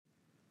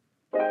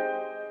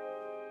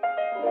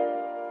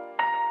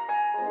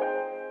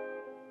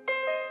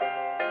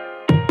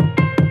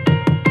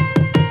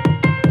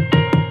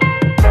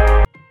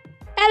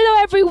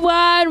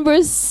everyone.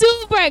 We're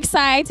super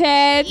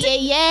excited.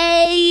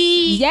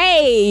 Yay!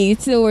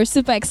 So we're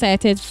super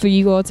excited for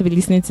you all to be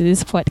listening to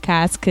this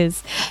podcast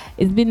because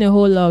it's been a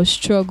whole lot of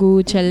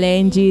struggle,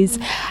 challenges,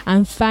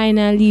 and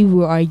finally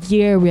we are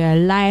here, we're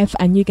alive,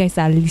 and you guys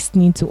are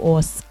listening to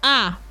us.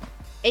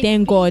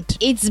 Thank God.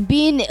 It's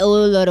been a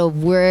lot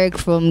of work,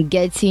 from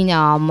getting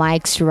our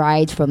mics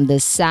right, from the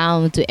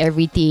sound to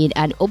everything,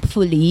 and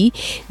hopefully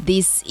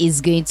this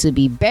is going to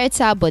be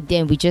better. But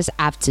then we just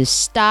have to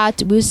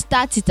start. We'll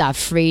start it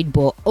afraid,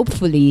 but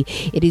hopefully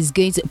it is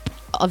going to.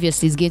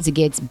 Obviously, it's going to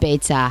get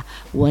better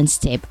one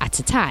step at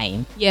a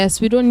time. Yes,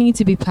 we don't need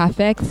to be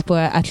perfect,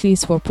 but at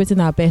least we're putting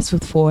our best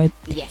foot forward.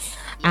 Yes.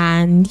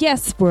 And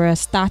yes, we're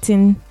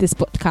starting this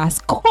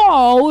podcast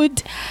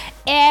called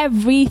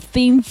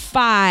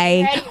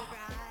EVERYTHINGFY.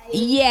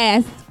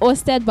 Yes,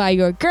 hosted by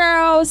your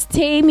girls,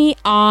 Tammy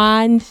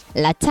and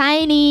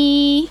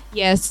Latiny.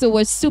 Yes, so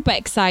we're super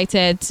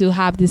excited to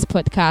have this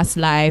podcast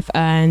live,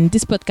 and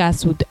this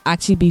podcast would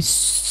actually be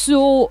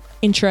so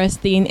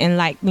interesting,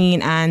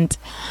 enlightening, and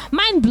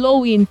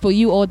mind-blowing for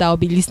you all that will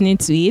be listening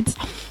to it.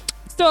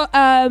 So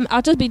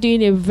I'll just be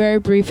doing a very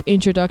brief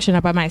introduction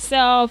about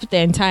myself.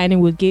 Then Tiny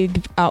will give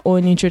our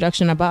own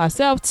introduction about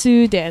herself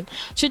too. Then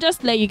she'll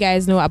just let you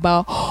guys know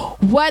about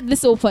what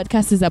this whole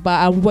podcast is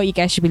about and what you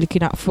guys should be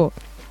looking out for.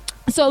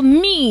 So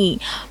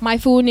my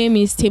full name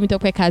is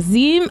Temitope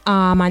Kazim.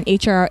 I'm an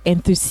HR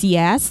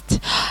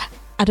enthusiast.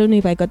 I don't know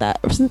if I got that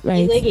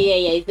right. It's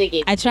okay, it's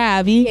okay. I try,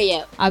 Abby.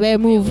 Yeah. I better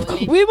move.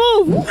 We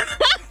move.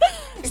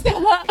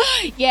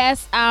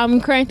 Yes, I'm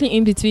currently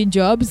in between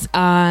jobs,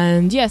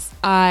 and yes,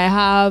 I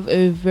have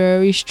a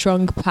very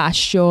strong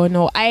passion,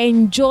 or I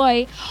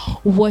enjoy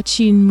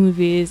watching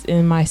movies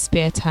in my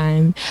spare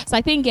time. So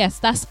I think, yes,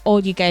 that's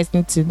all you guys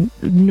need to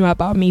know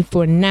about me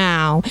for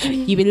now.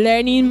 You'll be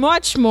learning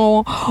much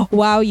more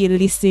while you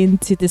listen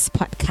to this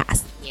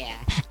podcast. Yeah.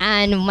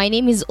 And my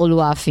name is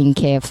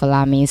Oluwafinke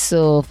Falami.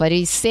 So for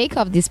the sake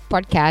of this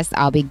podcast,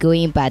 I'll be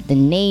going by the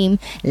name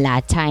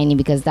Latiny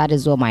because that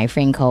is what my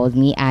friend called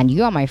me, and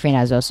you are my friend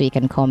as well, so you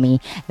can call me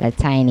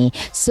Latiny.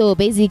 So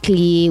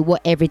basically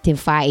what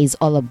EVERYTHINGFY is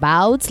all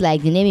about,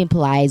 like the name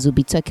implies, we'll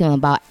be talking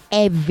about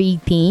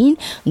everything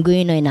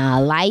going on in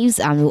our lives,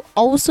 and we'll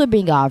also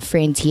bring our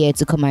friend here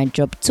to come and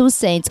drop 2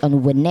 cents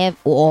on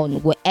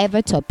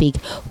whatever topic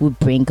we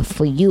bring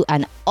for you.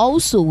 And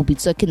also we'll be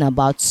talking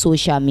about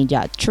social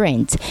media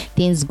trends,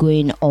 things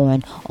going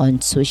on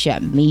social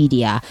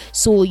media.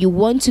 So you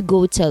want to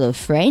go tell a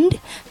friend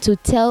to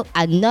tell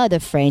another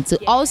friend to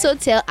also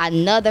tell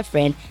another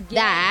friend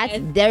that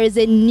there is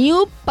a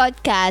new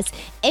podcast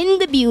in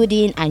the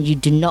building and you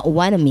do not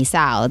want to miss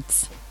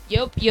out.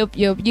 Yup.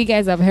 You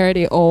guys have heard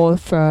it all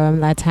from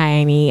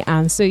Latiny,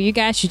 and so you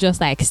guys should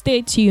just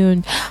stay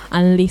tuned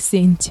and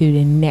listen to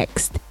the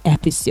next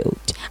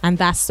episode. And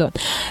that's all.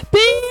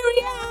 Period.